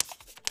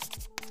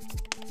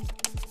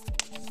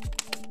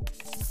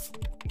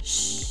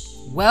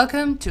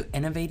Welcome to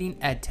Innovating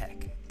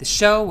EdTech, the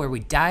show where we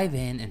dive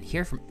in and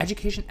hear from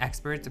education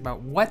experts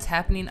about what's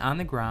happening on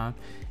the ground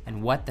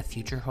and what the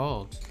future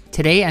holds.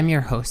 Today, I'm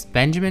your host,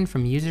 Benjamin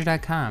from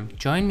User.com.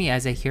 Join me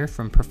as I hear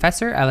from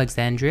Professor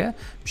Aleksandra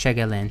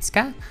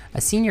Przegalinska, a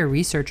senior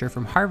researcher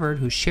from Harvard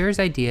who shares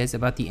ideas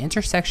about the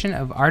intersection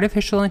of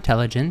artificial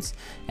intelligence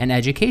and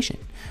education.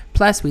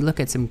 Plus, we look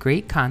at some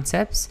great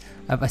concepts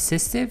of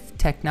assistive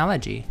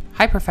technology.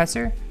 Hi,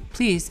 Professor.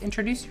 Please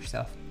introduce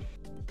yourself.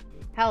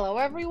 Hello,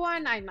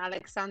 everyone. I'm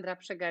Aleksandra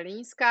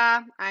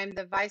Przegalinska. I'm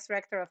the Vice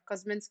Rector of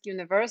Przegalinska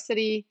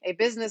University, a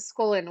business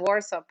school in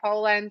Warsaw,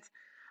 Poland,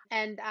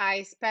 and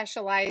I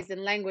specialize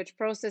in language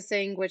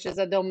processing, which is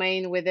a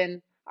domain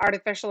within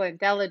artificial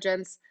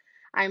intelligence.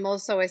 I'm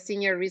also a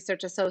senior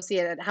research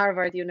associate at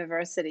Harvard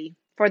University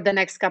for the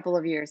next couple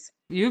of years.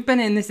 You've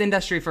been in this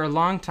industry for a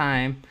long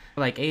time,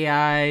 like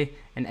AI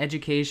and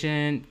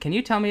education. Can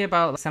you tell me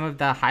about some of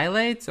the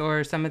highlights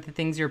or some of the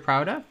things you're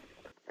proud of?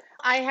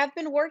 I have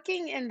been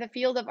working in the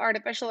field of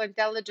artificial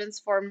intelligence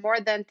for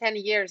more than 10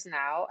 years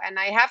now, and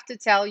I have to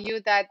tell you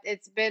that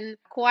it's been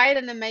quite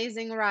an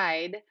amazing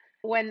ride.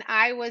 When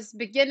I was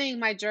beginning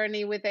my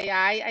journey with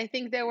AI, I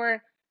think there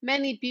were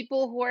many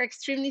people who were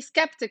extremely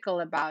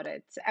skeptical about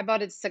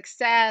its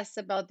success,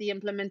 about the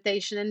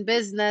implementation in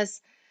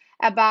business,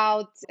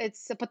 about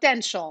its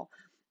potential.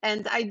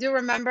 And I do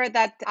remember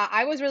that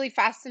I was really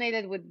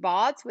fascinated with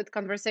bots, with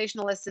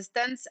conversational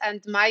assistants.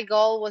 And my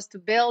goal was to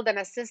build an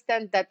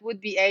assistant that would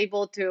be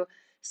able to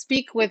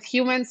speak with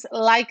humans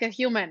like a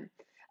human,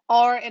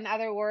 or in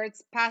other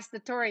words, pass the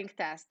Turing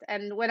test.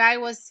 And when I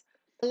was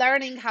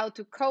learning how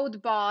to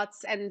code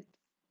bots and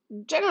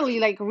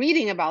generally like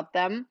reading about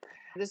them,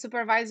 the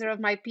supervisor of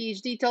my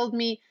PhD told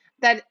me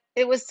that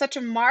it was such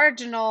a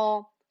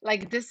marginal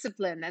like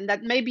discipline and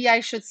that maybe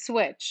I should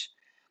switch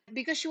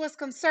because she was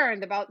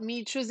concerned about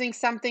me choosing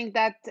something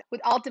that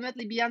would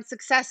ultimately be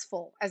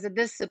unsuccessful as a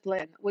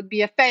discipline, would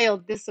be a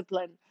failed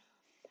discipline.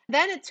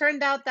 Then it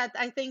turned out that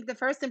I think the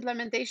first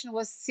implementation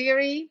was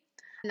Siri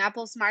in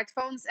Apple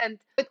smartphones. And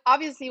it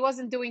obviously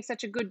wasn't doing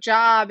such a good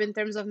job in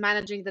terms of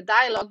managing the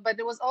dialogue, but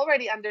it was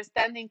already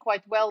understanding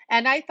quite well.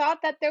 And I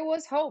thought that there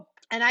was hope.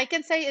 And I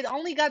can say it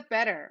only got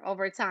better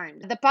over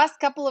time. The past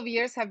couple of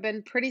years have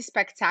been pretty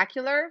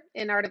spectacular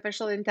in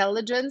artificial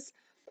intelligence.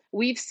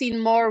 We've seen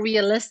more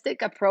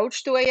realistic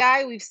approach to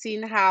AI. We've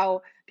seen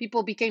how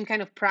people became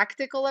kind of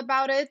practical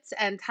about it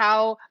and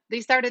how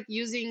they started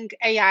using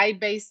AI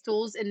based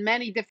tools in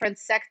many different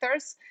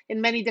sectors,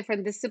 in many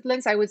different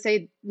disciplines. I would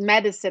say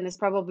medicine is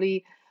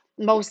probably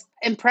most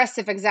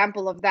impressive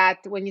example of that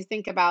when you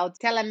think about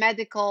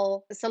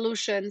telemedical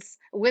solutions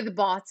with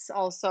bots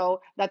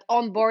also that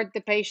onboard the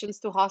patients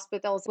to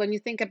hospitals. When you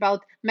think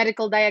about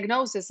medical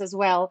diagnosis as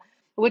well,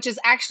 which is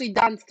actually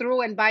done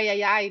through and by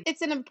AI.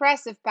 It's an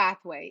impressive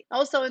pathway.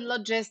 Also in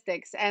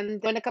logistics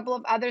and in a couple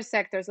of other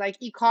sectors like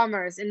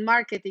e-commerce and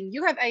marketing,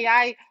 you have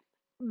AI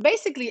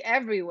basically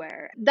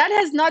everywhere. That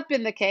has not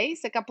been the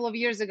case. A couple of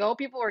years ago,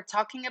 people were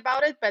talking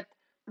about it, but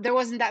there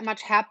wasn't that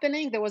much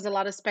happening. There was a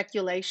lot of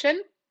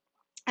speculation.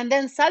 And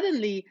then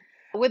suddenly,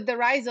 with the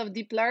rise of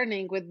deep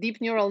learning, with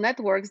deep neural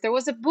networks, there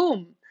was a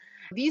boom.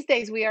 These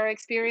days, we are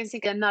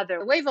experiencing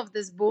another wave of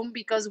this boom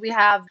because we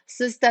have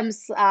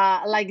systems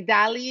like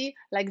DALI,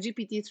 like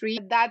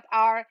GPT-3, that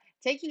are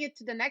taking it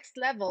to the next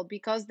level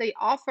because they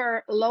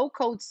offer low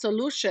code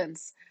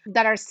solutions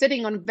that are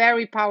sitting on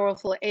very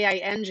powerful AI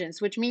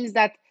engines, which means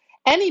that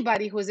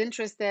anybody who's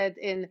interested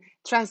in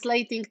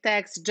translating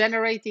text,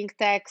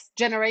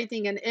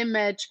 generating an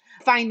image,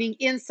 finding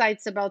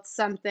insights about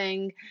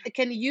something,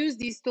 can use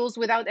these tools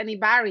without any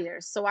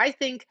barriers. So I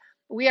think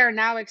we are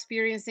now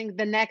experiencing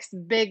the next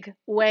big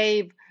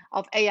wave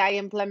of AI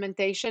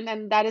implementation,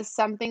 and that is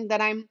something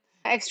that I'm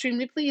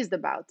extremely pleased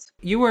about.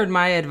 You were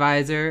my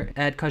advisor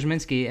at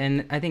Przegalinska,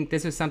 and I think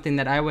this was something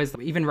that I was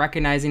even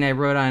recognizing. I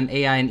wrote on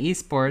AI and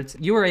esports.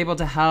 You were able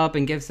to help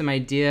and give some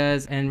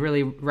ideas and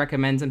really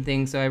recommend some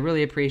things, so I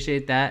really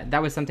appreciate that.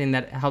 That was something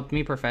that helped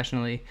me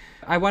professionally.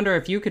 I wonder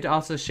if you could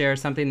also share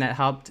something that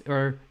helped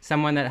or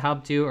someone that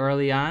helped you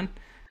early on.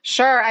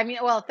 Sure. I mean,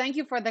 well, thank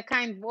you for the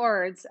kind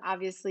words.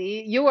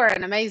 Obviously, you were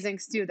an amazing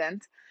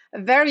student,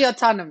 very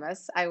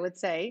autonomous, I would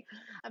say.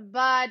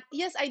 But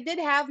yes, I did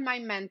have my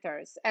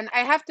mentors, and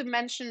I have to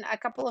mention a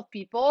couple of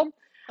people.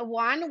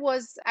 One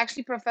was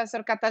actually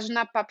Professor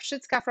Katarzyna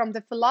Paprzycka from the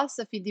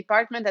philosophy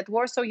department at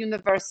Warsaw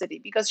University,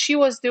 because she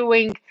was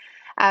doing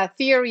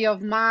theory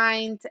of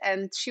mind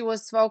and she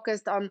was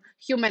focused on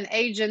human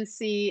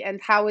agency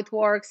and how it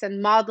works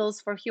and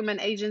models for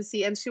human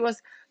agency. And she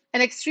was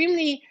an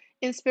extremely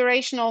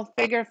inspirational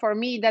figure for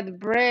me that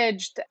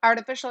bridged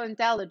artificial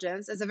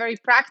intelligence as a very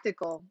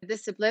practical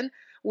discipline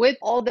with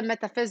all the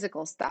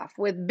metaphysical stuff,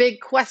 with big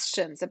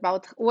questions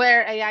about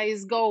where AI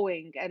is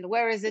going and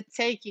where is it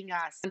taking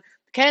us. And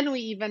can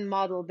we even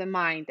model the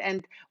mind?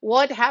 And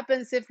what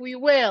happens if we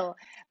will?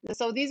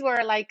 So these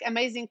were like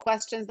amazing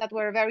questions that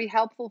were very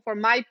helpful for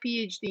my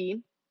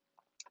PhD.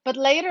 But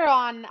later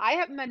on, I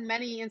have met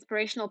many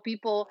inspirational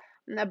people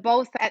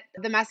both at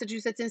the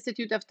Massachusetts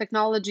Institute of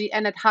Technology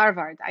and at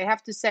Harvard. I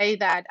have to say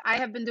that I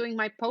have been doing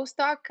my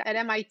postdoc at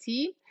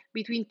MIT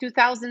between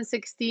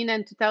 2016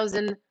 and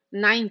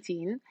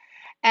 2019.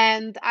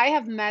 And I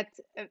have met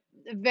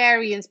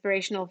very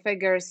inspirational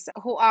figures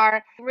who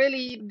are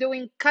really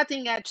doing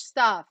cutting edge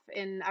stuff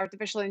in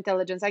artificial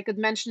intelligence. I could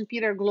mention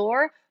Peter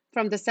Glor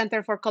from the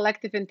Center for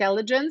Collective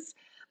Intelligence.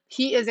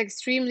 He is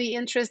extremely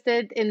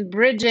interested in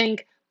bridging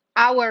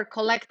our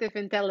collective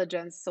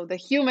intelligence, so the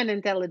human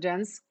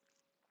intelligence,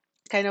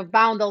 kind of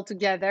bound all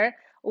together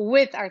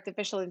with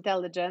artificial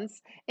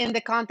intelligence in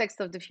the context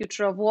of the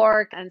future of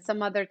work and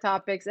some other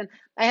topics. And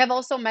I have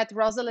also met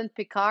Rosalind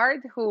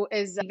Picard, who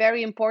is a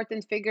very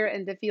important figure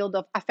in the field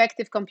of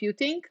affective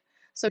computing.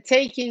 So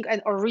taking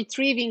or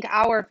retrieving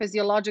our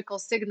physiological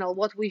signal,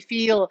 what we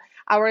feel,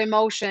 our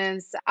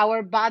emotions,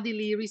 our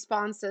bodily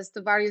responses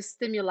to various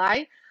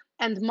stimuli,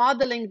 and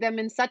modeling them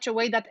in such a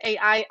way that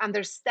AI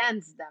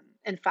understands them,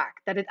 in fact,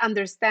 that it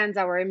understands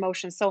our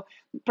emotions. So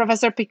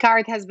Professor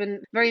Picard has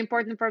been very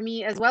important for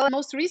me as well. And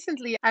most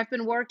recently, I've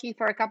been working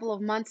for a couple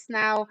of months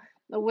now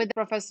with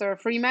Professor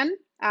Freeman,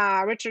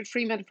 Richard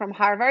Freeman from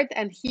Harvard,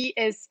 and he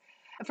is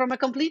from a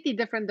completely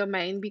different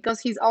domain because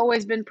he's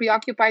always been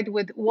preoccupied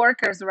with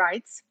workers'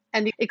 rights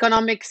and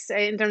economics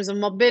in terms of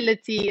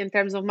mobility, in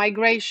terms of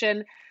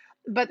migration.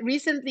 But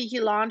recently, he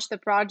launched a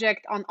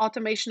project on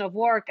automation of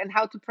work and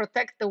how to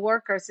protect the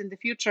workers in the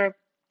future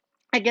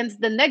against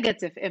the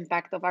negative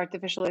impact of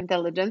artificial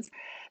intelligence.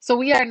 So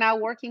we are now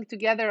working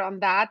together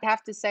on that. I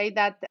have to say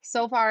that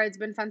so far it's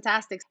been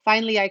fantastic.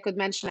 Finally, I could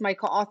mention my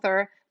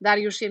co-author,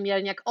 Dariusz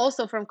Jemielniak,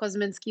 also from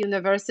Kosminski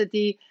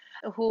University,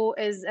 who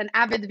is an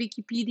avid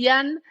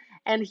Wikipedian,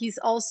 and he's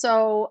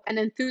also an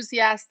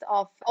enthusiast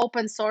of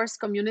open source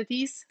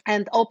communities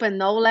and open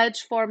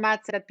knowledge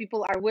formats that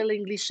people are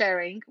willingly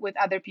sharing with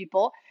other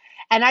people.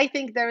 And I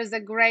think there is a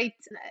great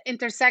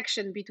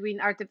intersection between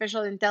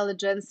artificial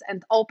intelligence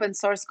and open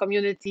source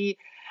community,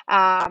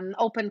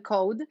 open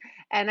code.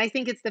 And I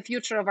think it's the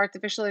future of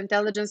artificial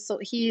intelligence. So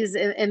he is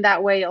in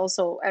that way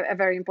also a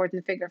very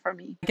important figure for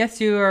me. I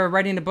guess you are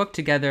writing a book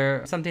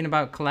together, something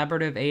about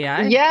collaborative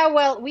AI? Yeah,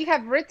 well, we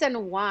have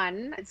written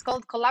one. It's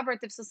called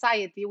Collaborative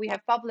Society. We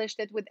have published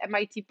it with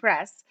MIT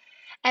Press.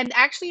 And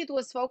actually, it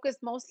was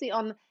focused mostly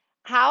on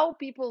how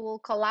people will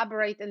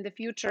collaborate in the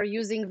future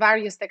using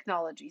various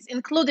technologies,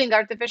 including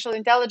artificial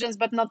intelligence,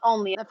 but not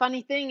only. The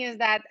funny thing is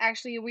that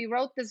actually we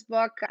wrote this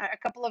book a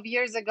couple of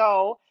years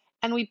ago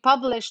and we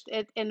published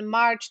it in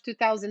March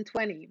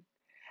 2020.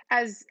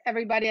 As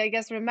everybody, I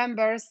guess,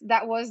 remembers,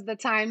 that was the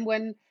time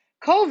when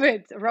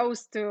COVID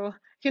rose to,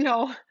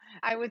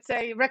 I would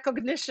say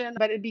recognition,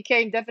 but it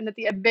became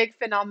definitely a big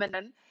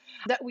phenomenon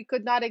that we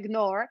could not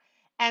ignore.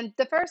 And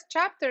the first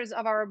chapters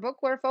of our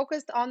book were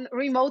focused on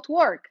remote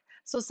work.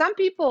 So some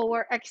people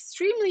were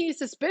extremely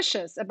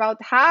suspicious about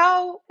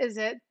how is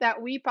it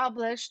that we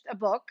published a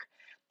book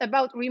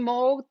about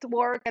remote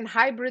work and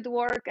hybrid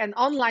work and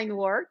online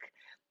work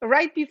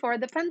right before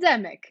the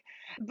pandemic.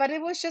 But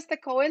it was just a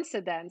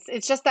coincidence.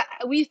 It's just that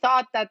we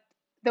thought that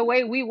the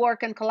way we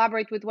work and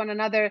collaborate with one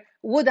another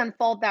would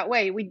unfold that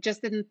way. We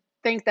just didn't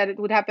think that it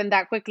would happen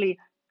that quickly.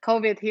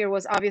 COVID here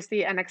was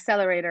obviously an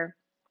accelerator.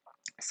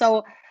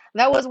 So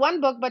that was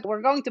one book, but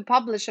we're going to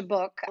publish a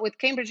book with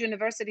Cambridge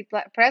University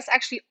Press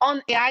actually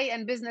on AI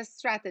and business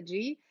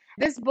strategy.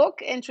 This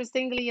book,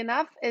 interestingly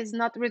enough, is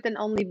not written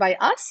only by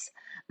us,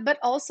 but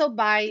also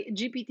by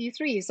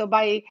GPT-3. So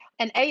by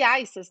an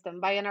AI system,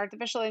 by an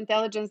artificial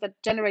intelligence that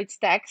generates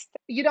text.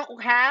 You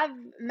don't have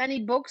many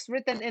books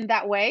written in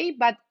that way,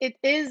 but it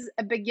is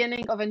a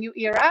beginning of a new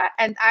era.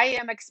 And I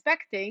am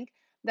expecting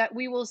that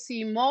we will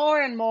see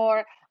more and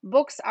more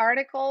books,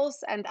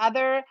 articles, and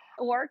other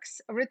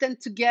works written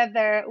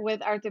together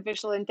with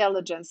artificial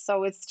intelligence.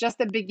 So it's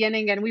just a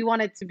beginning, and we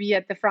want it to be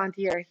at the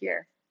frontier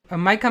here.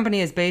 My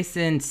company is based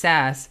in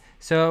SAS,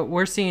 so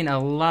we're seeing a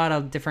lot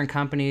of different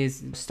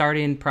companies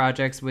starting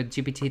projects with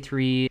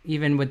GPT-3.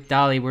 Even with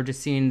DALL-E, we're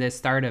just seeing the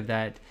start of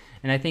that.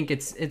 And I think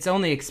it's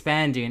only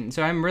expanding.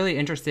 So I'm really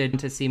interested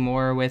to see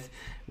more with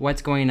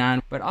what's going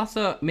on. But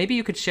also, maybe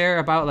you could share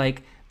about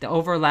like the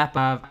overlap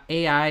of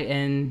AI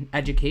and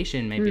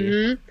education, maybe.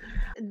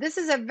 Mm-hmm. This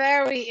is a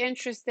very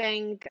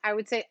interesting, I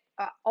would say,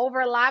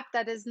 overlap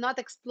that is not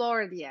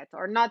explored yet,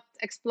 or not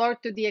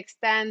explored to the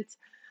extent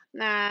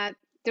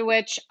to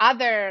which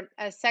other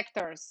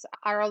sectors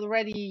are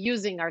already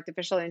using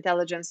artificial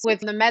intelligence with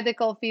the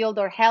medical field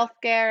or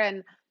healthcare.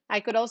 And I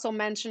could also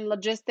mention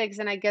logistics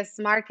and I guess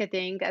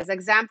marketing as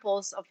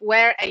examples of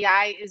where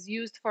AI is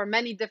used for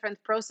many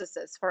different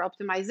processes, for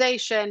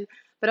optimization,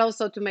 but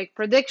also to make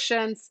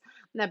predictions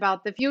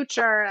about the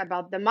future,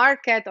 about the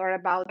market, or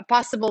about a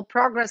possible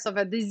progress of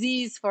a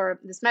disease for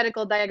this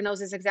medical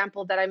diagnosis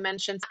example that I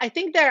mentioned. I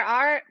think there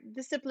are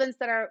disciplines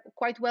that are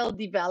quite well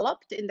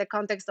developed in the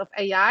context of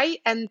AI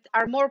and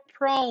are more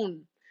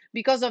prone,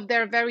 because of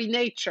their very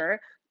nature,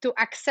 to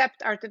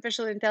accept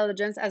artificial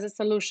intelligence as a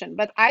solution.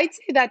 But I'd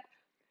say that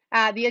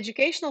the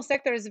educational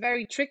sector is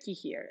very tricky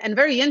here and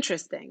very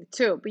interesting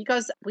too,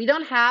 because we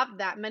don't have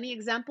that many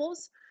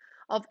examples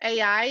of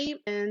AI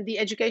in the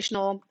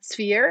educational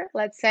sphere,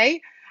 let's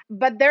say,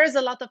 but there is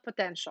a lot of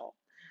potential.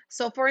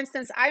 So, for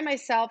instance, I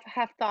myself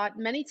have thought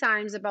many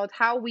times about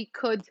how we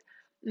could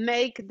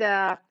make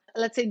the,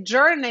 let's say,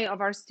 journey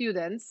of our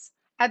students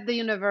at the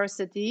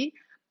university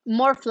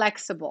more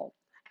flexible.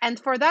 And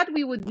for that,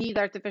 we would need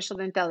artificial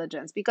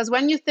intelligence, because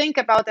when you think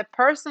about a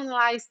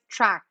personalized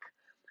track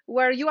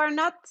where you are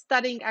not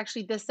studying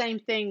actually the same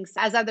things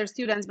as other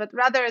students, but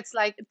rather it's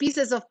like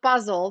pieces of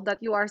puzzle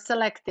that you are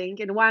selecting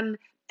in one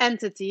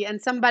entity, and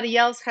somebody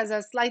else has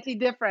a slightly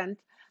different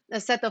a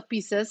set of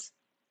pieces,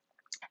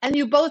 and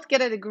you both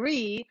get a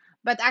degree,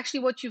 but actually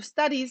what you've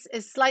studied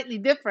is slightly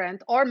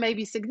different or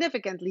maybe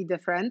significantly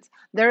different.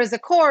 There is a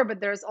core,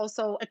 but there's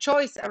also a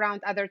choice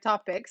around other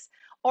topics.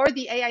 Or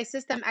the AI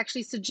system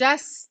actually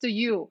suggests to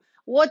you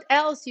what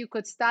else you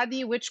could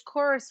study, which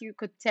course you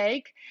could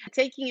take,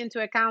 taking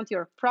into account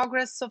your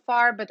progress so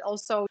far, but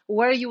also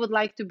where you would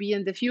like to be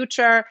in the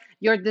future,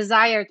 your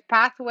desired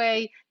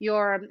pathway,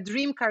 your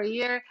dream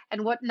career,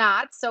 and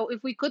whatnot. So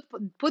if we could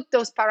put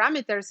those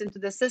parameters into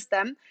the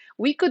system,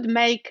 we could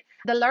make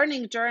the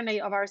learning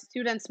journey of our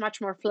students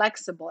much more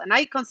flexible. And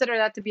I consider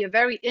that to be a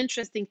very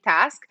interesting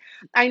task.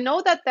 I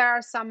know that there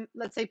are some,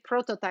 let's say,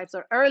 prototypes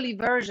or early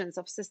versions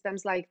of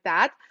systems like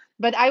that,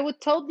 but I would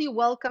totally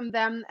welcome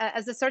them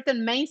as a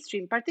certain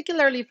mainstream,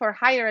 particularly for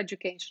higher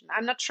education.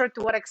 I'm not sure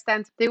to what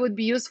extent they would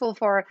be useful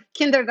for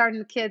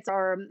kindergarten kids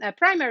or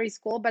primary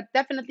school, but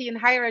definitely in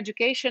higher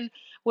education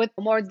with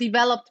more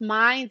developed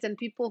minds and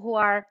people who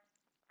are,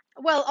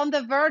 well, on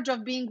the verge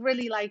of being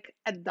really like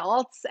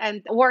adults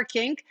and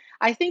working.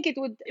 I think it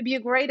would be a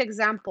great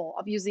example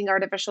of using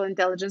artificial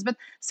intelligence, but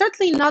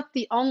certainly not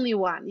the only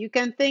one. You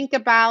can think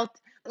about,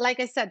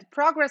 like I said,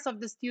 progress of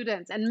the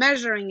students and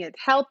measuring it,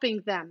 helping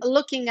them,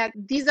 looking at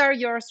these are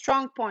your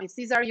strong points,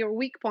 these are your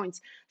weak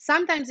points.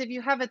 Sometimes if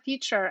you have a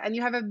teacher and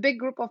you have a big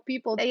group of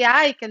people,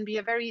 AI can be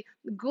a very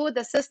good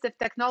assistive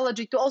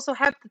technology to also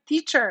have the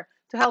teacher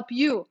to help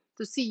you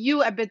to see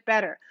you a bit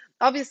better.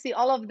 Obviously,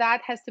 all of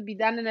that has to be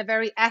done in a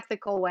very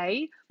ethical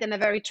way, in a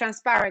very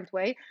transparent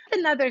way.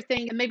 Another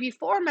thing, maybe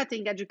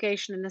formatting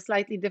education in a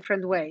slightly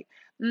different way.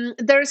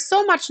 There's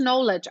so much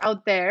knowledge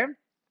out there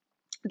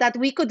that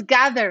we could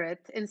gather it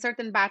in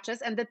certain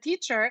batches, and the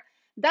teacher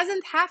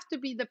doesn't have to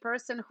be the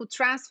person who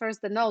transfers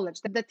the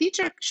knowledge. The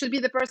teacher should be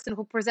the person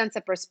who presents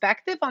a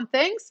perspective on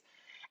things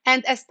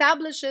and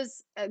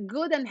establishes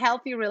good and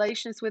healthy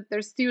relations with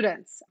their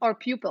students or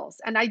pupils.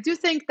 And I do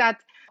think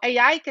that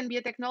AI can be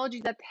a technology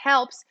that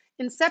helps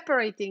in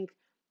separating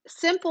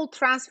simple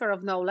transfer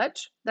of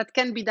knowledge that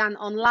can be done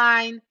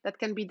online, that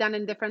can be done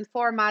in different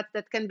formats,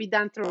 that can be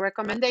done through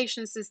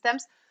recommendation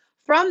systems,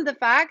 from the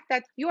fact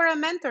that you are a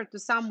mentor to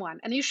someone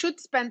and you should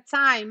spend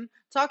time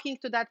talking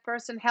to that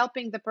person,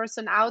 helping the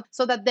person out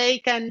so that they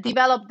can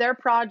develop their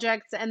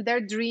projects and their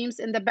dreams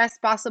in the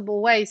best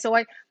possible way. So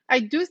I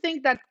do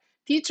think that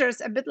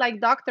teachers, a bit like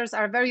doctors,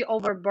 are very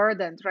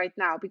overburdened right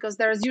now because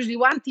there's usually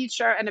one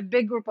teacher and a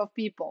big group of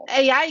people.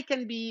 AI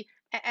can be,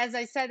 as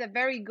I said, a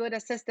very good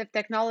assistive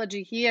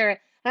technology here.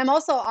 I'm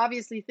also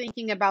obviously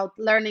thinking about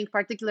learning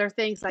particular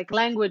things like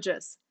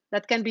languages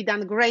that can be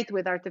done great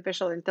with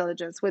artificial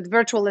intelligence, with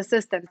virtual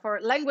assistants. For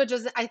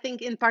languages, I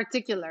think in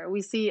particular,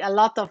 we see a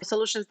lot of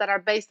solutions that are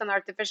based on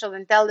artificial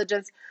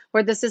intelligence,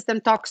 where the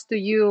system talks to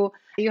you,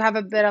 you have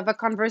a bit of a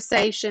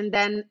conversation,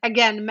 then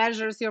again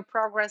measures your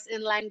progress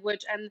in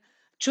language and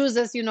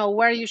chooses,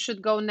 where you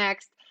should go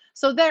next.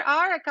 So there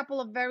are a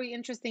couple of very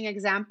interesting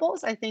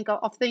examples, I think,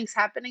 of things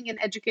happening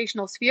in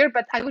educational sphere,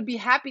 but I would be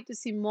happy to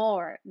see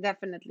more,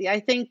 definitely. I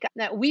think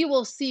that we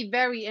will see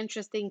very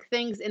interesting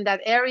things in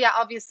that area.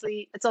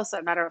 Obviously, it's also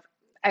a matter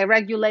of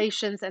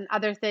regulations and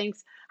other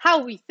things,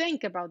 how we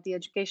think about the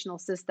educational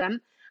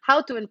system,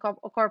 how to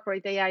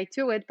incorporate AI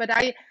to it. But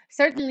I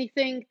certainly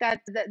think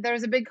that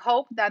there's a big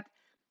hope that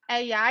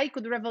AI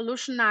could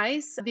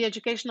revolutionize the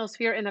educational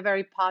sphere in a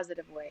very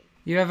positive way.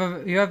 You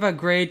have a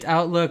great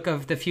outlook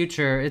of the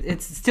future.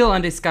 It's still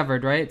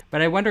undiscovered, right?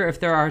 But I wonder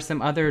if there are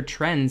some other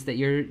trends that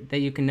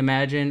you can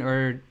imagine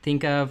or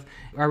think of.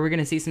 Are we going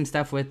to see some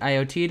stuff with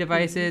IoT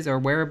devices or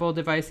wearable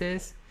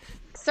devices?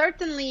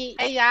 Certainly,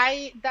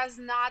 AI does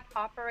not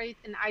operate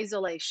in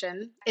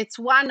isolation. It's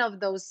one of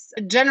those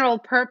general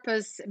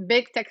purpose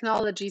big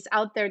technologies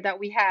out there that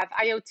we have.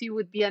 IoT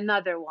would be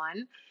another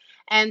one.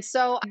 And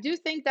so I do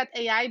think that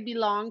AI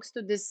belongs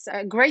to this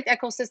great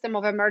ecosystem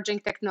of emerging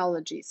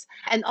technologies.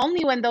 And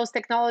only when those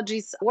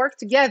technologies work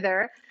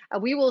together,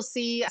 we will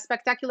see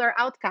spectacular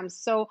outcomes.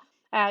 So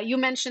you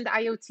mentioned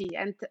IoT.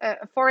 And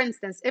for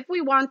instance, if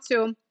we want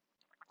to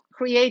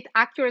create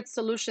accurate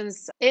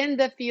solutions in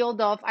the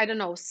field of, I don't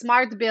know,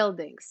 smart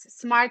buildings,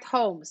 smart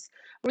homes,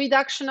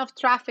 reduction of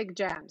traffic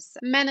jams,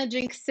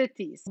 managing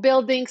cities,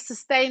 building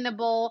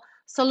sustainable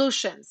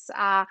solutions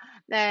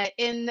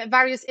in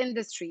various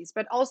industries,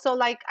 but also,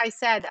 like I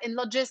said, in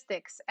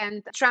logistics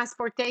and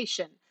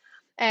transportation.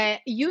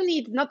 You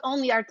need not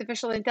only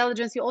artificial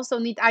intelligence, you also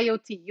need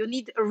IoT. You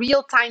need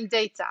real time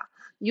data.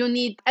 You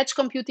need edge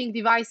computing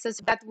devices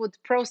that would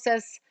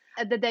process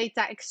the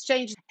data,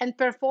 exchange, and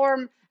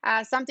perform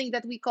something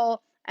that we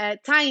call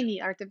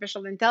tiny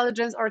artificial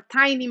intelligence or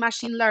tiny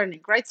machine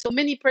learning, right? So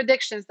many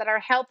predictions that are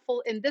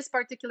helpful in this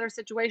particular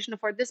situation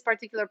for this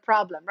particular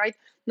problem, right?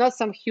 Not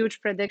some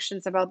huge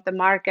predictions about the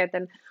market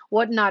and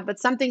whatnot, but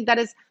something that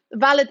is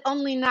valid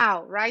only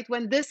now, right?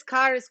 When this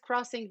car is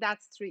crossing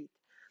that street.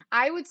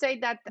 I would say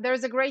that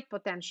there's a great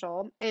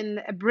potential in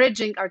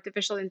bridging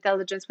artificial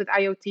intelligence with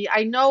IoT.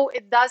 I know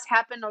it does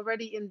happen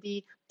already in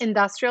the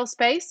industrial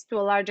space to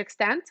a large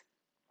extent.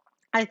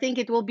 I think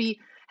it will be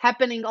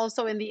happening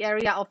also in the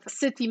area of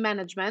city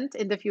management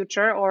in the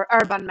future or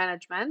urban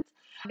management.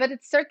 But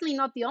it's certainly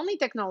not the only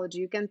technology.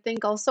 You can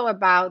think also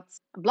about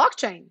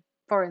blockchain,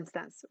 for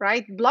instance,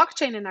 right?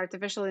 Blockchain and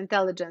artificial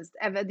intelligence,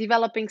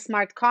 developing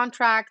smart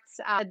contracts,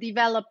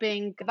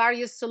 developing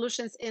various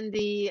solutions in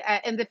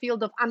the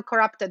field of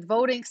uncorrupted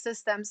voting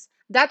systems.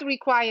 That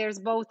requires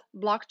both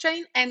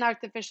blockchain and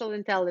artificial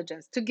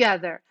intelligence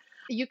together.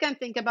 You can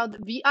think about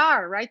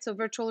VR, right? So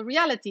virtual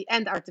reality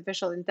and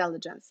artificial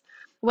intelligence.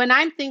 When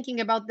I'm thinking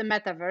about the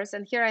metaverse,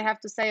 and here I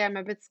have to say I'm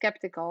a bit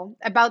skeptical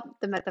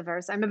about the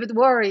metaverse, I'm a bit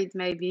worried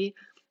maybe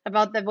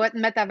about the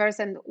metaverse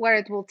and where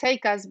it will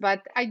take us.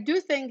 But I do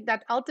think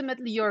that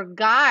ultimately your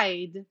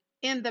guide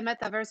in the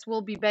metaverse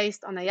will be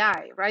based on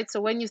AI, right?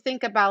 So when you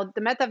think about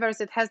the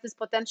metaverse, it has this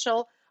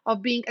potential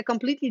of being a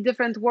completely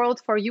different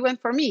world for you and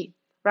for me,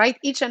 right?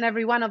 Each and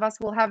every one of us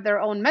will have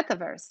their own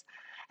metaverse.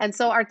 And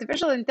so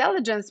artificial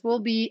intelligence will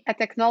be a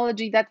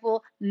technology that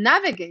will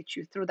navigate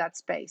you through that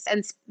space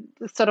and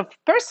sort of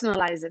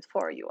personalize it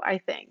for you, I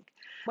think.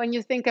 When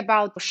you think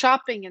about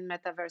shopping in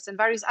metaverse and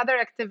various other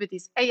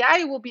activities,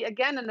 AI will be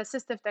again an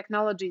assistive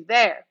technology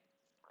there.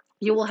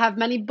 You will have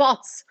many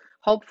bots,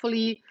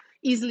 hopefully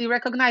easily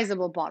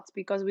recognizable bots,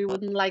 because we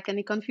wouldn't like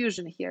any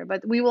confusion here.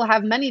 But we will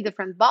have many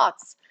different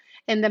bots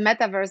in the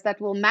metaverse that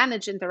will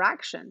manage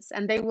interactions,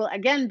 and they will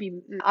again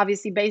be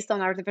obviously based on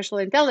artificial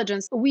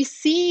intelligence. We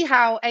see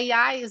how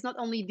AI is not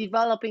only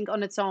developing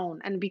on its own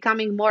and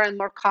becoming more and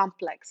more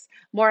complex,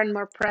 more and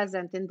more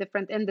present in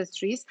different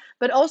industries,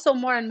 but also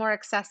more and more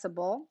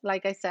accessible,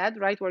 like I said,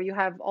 right, where you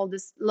have all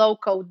this low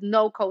code,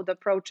 no code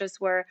approaches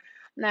where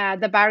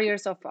the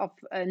barriers of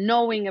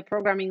knowing a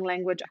programming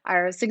language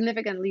are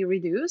significantly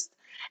reduced.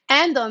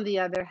 And on the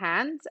other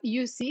hand,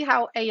 you see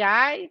how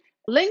AI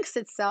links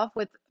itself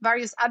with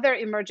various other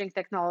emerging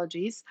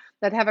technologies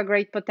that have a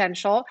great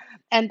potential.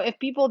 And if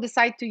people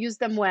decide to use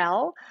them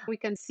well, we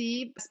can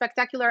see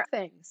spectacular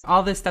things.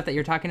 All this stuff that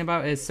you're talking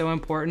about is so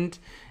important.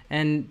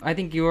 And I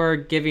think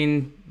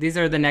these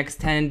are the next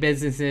 10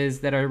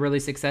 businesses that are really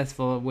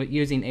successful with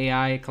using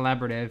AI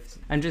collaboratives.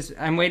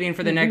 I'm waiting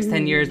for the next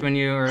 10 years when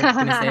you're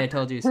going to say I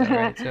told you so,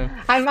 right? So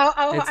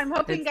I'm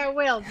hoping I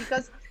will,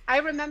 because I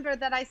remember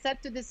that I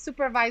said to this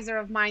supervisor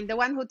of mine, the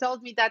one who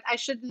told me that I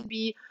shouldn't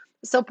be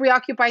so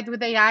preoccupied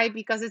with AI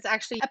because it's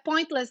actually a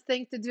pointless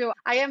thing to do.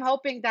 I am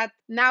hoping that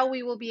now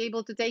we will be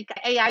able to take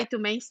AI to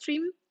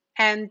mainstream,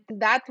 and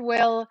that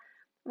will,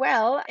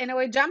 well, in a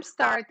way,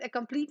 jumpstart a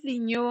completely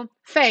new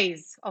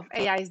phase of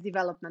AI's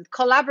development,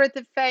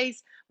 collaborative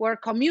phase where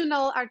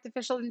communal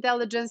artificial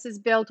intelligence is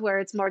built, where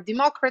it's more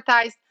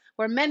democratized,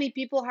 where many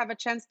people have a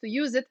chance to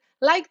use it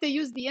like they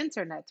use the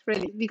internet,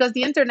 really, because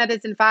the internet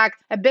is in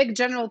fact a big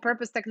general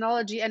purpose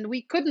technology and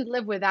we couldn't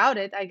live without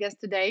it, I guess,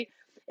 today.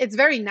 It's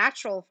very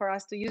natural for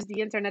us to use the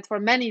internet for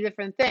many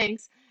different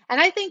things. And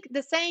I think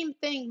the same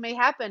thing may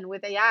happen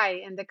with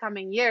AI in the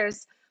coming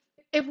years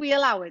if we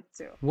allow it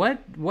to. What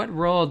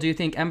role do you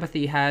think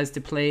empathy has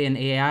to play in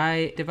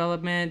AI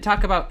development?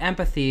 Talk about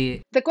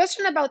empathy. The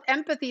question about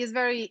empathy is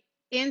very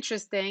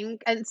interesting,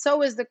 and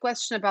so is the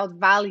question about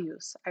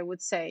values, I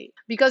would say,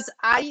 because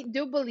I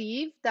do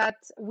believe that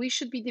we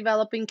should be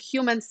developing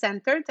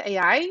human-centered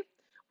AI,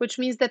 which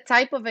means the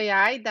type of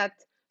AI that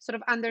sort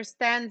of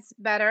understands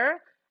better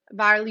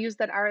values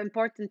that are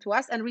important to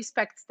us and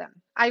respects them.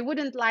 I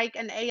wouldn't like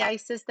an AI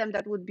system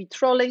that would be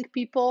trolling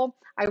people.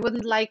 I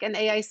wouldn't like an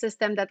AI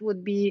system that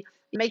would be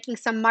making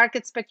some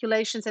market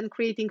speculations and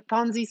creating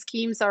Ponzi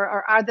schemes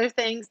or other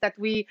things that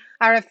we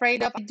are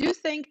afraid of. I do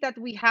think that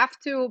we have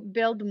to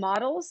build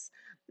models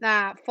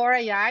for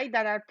AI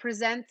that are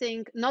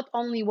presenting not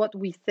only what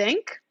we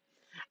think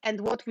and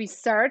what we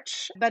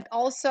search, but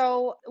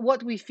also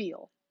what we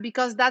feel,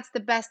 because that's the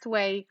best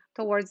way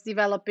towards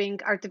developing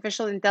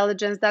artificial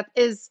intelligence that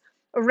is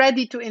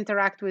ready to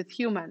interact with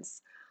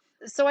humans.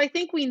 So I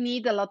think we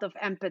need a lot of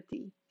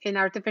empathy in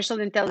artificial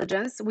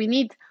intelligence. We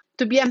need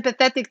to be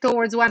empathetic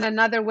towards one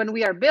another when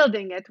we are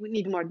building it. We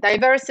need more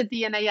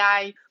diversity in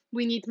AI.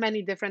 We need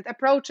many different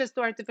approaches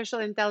to artificial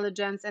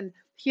intelligence and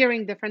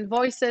hearing different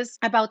voices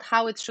about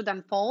how it should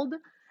unfold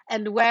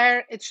and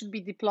where it should be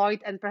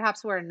deployed and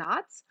perhaps where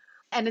not.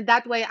 And in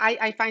that way,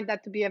 I find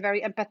that to be a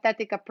very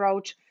empathetic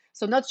approach.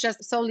 So not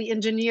just solely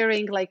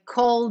engineering, like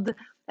cold,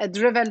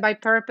 driven by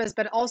purpose,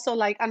 but also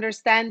like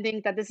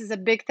understanding that this is a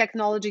big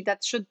technology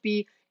that should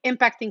be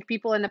impacting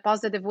people in a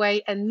positive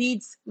way and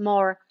needs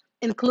more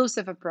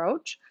inclusive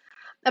approach.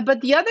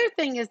 But the other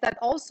thing is that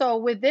also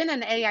within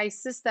an AI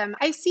system,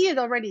 I see it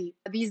already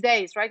these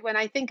days, right? When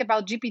I think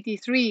about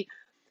GPT-3,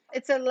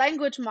 it's a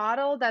language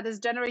model that is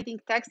generating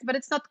text, but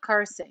it's not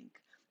cursing.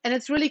 and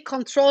it's really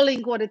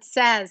controlling what it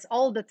says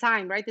all the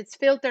time, right? It's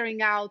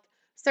filtering out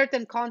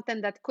certain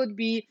content that could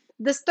be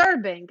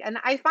disturbing. And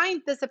I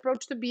find this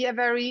approach to be a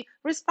very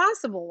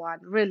responsible one,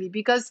 really,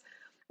 because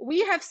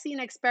we have seen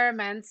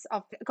experiments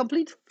of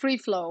complete free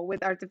flow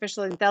with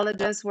artificial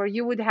intelligence where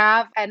you would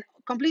have a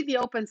completely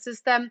open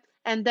system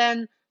and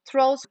then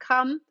trolls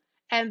come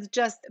and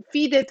just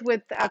feed it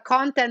with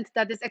content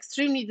that is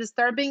extremely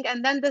disturbing,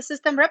 and then the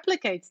system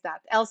replicates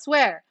that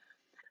elsewhere.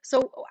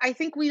 So I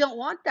think we don't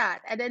want that.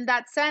 And in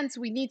that sense,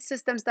 we need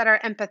systems that are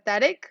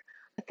empathetic.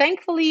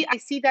 Thankfully, I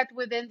see that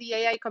within the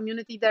AI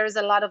community, there is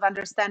a lot of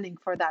understanding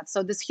for that.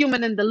 So this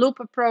human in the loop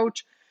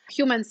approach,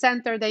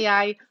 human-centered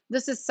AI,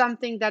 this is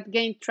something that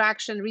gained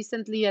traction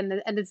recently,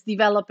 and it's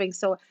developing.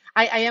 So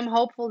I am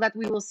hopeful that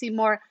we will see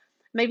more,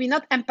 maybe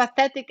not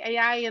empathetic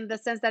AI in the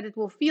sense that it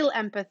will feel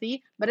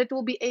empathy, but it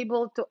will be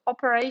able to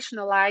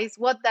operationalize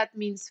what that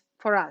means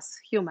for us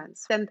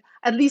humans and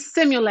at least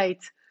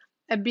simulate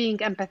being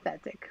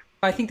empathetic.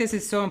 I think this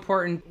is so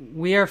important.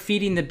 We are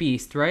feeding the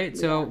beast, right?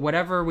 So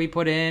whatever we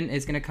put in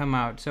is going to come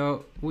out.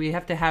 So we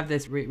have to have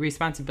this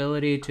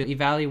responsibility to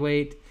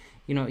evaluate,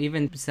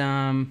 even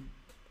some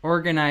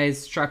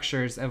organized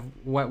structures of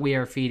what we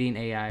are feeding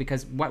AI,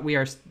 because what we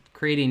are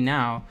creating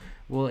now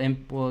will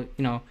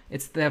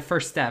it's the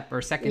first step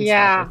or second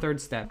step or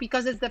third step.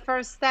 Because it's the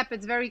first step,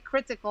 it's very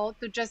critical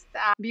to just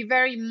be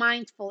very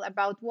mindful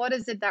about what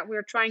is it that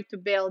we're trying to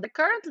build.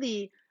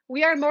 Currently,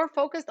 we are more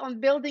focused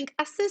on building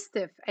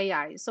assistive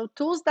AI, so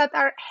tools that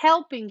are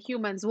helping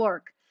humans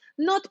work,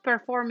 not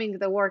performing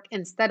the work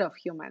instead of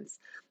humans.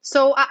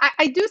 So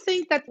I do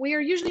think that we are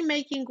usually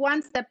making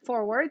one step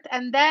forward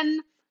and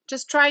then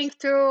just trying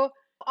to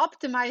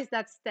optimize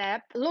that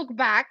step, look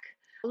back,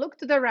 look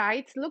to the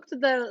right, look to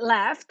the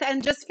left,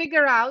 and just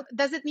figure out,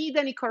 does it need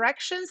any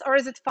corrections or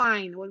is it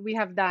fine what we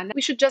have done?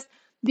 We should just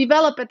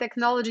develop a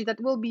technology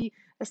that will be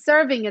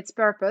serving its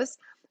purpose,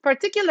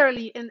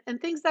 particularly in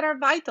things that are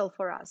vital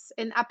for us,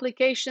 in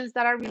applications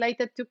that are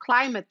related to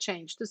climate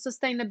change, to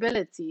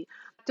sustainability,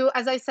 to,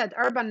 as I said,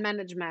 urban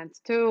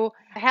management, to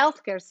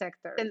healthcare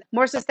sector, and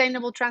more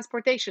sustainable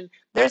transportation.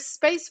 There's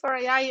space for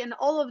AI in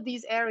all of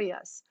these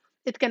areas.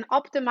 It can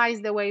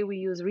optimize the way we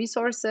use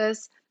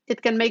resources.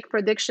 It can make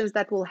predictions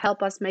that will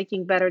help us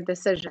making better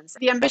decisions.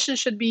 The ambition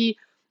should be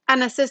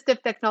an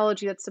assistive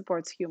technology that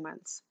supports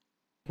humans.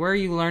 Where are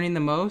you learning the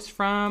most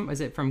from? Is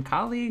it from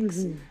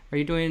colleagues? Are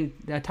you doing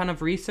a ton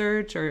of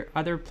research or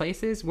other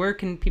places? Where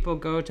can people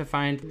go to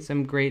find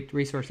some great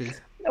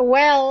resources?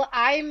 Well,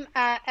 I'm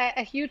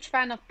a huge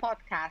fan of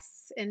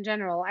podcasts in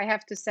general, I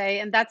have to say.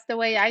 And that's the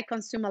way I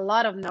consume a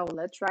lot of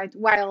knowledge, right?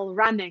 While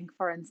running,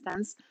 for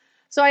instance.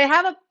 So I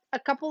have a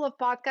couple of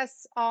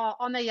podcasts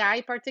on AI,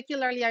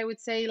 particularly, I would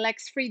say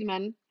Lex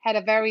Friedman had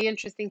a very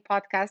interesting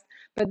podcast,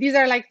 but these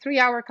are like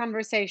 3-hour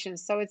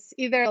conversations. So it's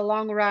either a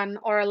long run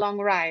or a long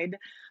ride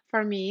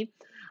for me.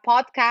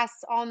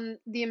 Podcasts on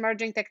the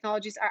emerging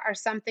technologies are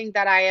something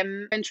that I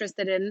am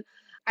interested in.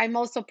 I'm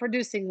also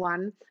producing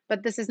one,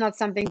 but this is not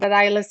something that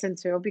I listen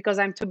to because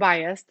I'm too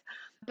biased.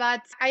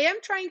 But I am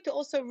trying to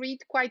also read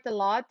quite a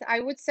lot.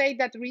 I would say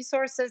that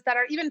resources that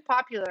are even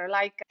popular,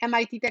 like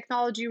MIT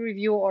Technology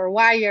Review or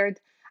Wired,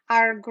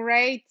 are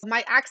great.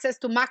 My access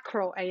to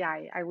macro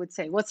AI, I would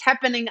say, what's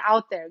happening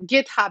out there.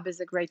 GitHub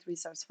is a great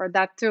resource for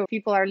that too.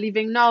 People are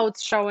leaving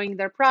notes, showing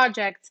their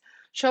projects,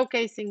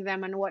 showcasing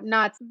them and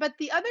whatnot. But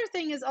the other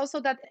thing is also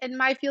that in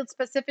my field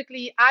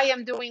specifically, I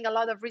am doing a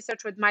lot of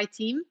research with my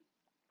team.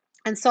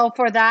 And so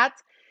for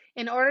that,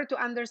 in order to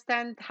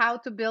understand how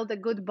to build a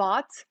good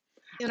bot,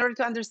 in order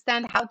to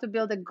understand how to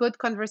build a good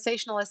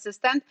conversational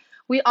assistant,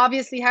 we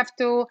obviously have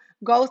to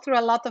go through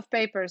a lot of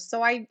papers.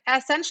 So I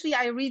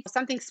read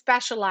something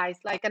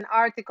specialized, like an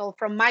article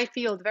from my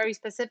field, very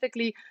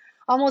specifically,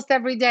 almost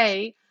every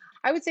day.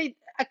 I would say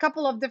a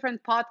couple of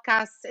different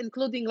podcasts,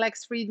 including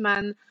Lex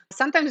Friedman.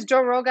 Sometimes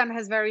Joe Rogan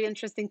has very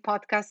interesting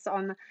podcasts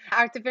on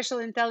artificial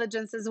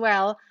intelligence as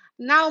well.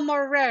 Now,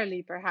 more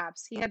rarely,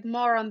 perhaps. He had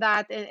more on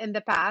that in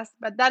the past,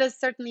 but that is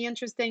certainly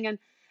interesting. And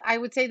I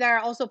would say there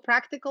are also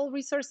practical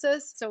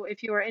resources. So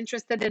if you are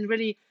interested in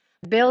really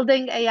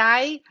building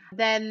AI,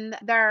 then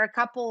there are a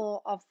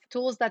couple of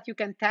tools that you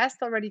can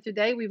test already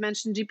today. We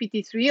mentioned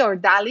GPT-3 or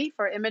DALI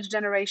for image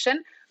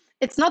generation.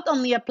 It's not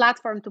only a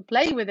platform to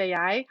play with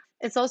AI,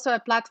 it's also a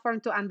platform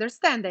to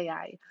understand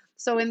AI.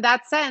 So in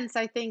that sense,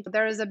 I think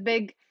there is a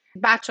big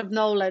batch of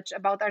knowledge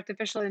about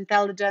artificial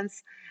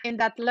intelligence in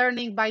that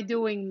learning by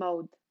doing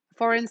mode.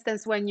 For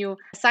instance, when you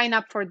sign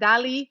up for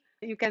DALI,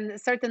 you can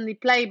certainly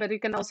play, but you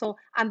can also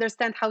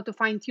understand how to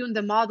fine tune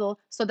the model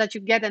so that you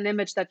get an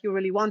image that you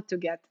really want to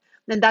get.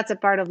 And that's a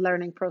part of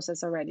learning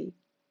process already.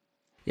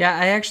 Yeah,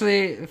 I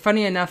actually,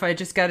 funny enough, I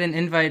just got an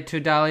invite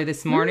to DALI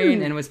this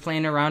morning and was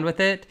playing around with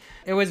it.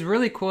 It was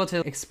really cool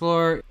to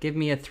explore, give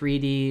me a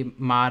 3D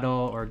model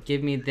or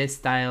give me this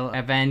style,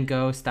 a Van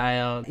Gogh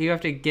style. You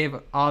have to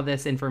give all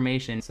this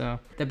information. So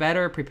the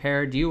better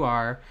prepared you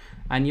are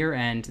on your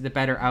end, the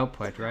better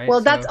output, right?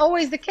 Well, that's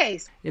always the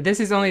case. This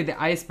is only the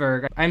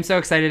iceberg. I'm so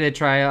excited to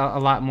try a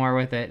lot more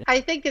with it.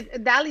 I think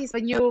DALI is a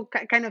new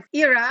kind of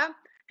era.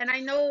 And I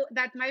know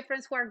that my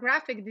friends who are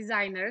graphic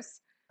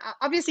designers,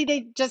 obviously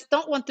they just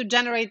don't want to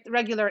generate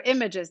regular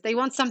images. They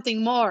want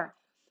something more.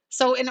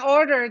 So in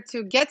order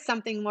to get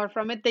something more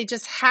from it, they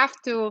just have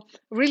to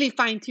really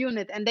fine tune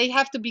it, and they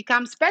have to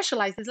become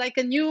specialized. It's like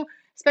a new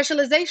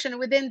specialization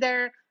within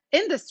their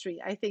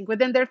industry, I think,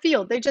 within their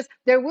field.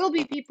 There will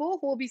be people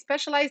who will be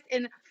specialized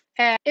in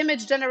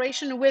image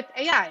generation with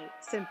AI,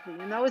 simply.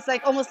 It's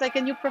like almost like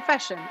a new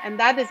profession. And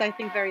that is, I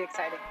think, very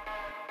exciting.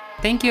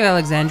 Thank you,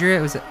 Aleksandra.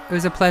 It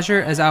was a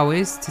pleasure, as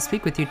always, to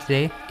speak with you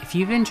today. If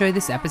you've enjoyed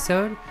this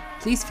episode,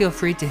 please feel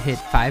free to hit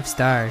 5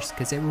 stars,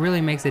 because it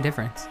really makes a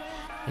difference.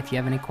 If you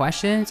have any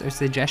questions or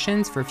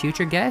suggestions for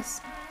future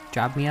guests,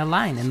 drop me a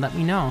line and let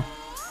me know.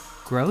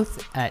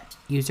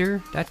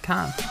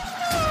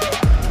 growth@user.com.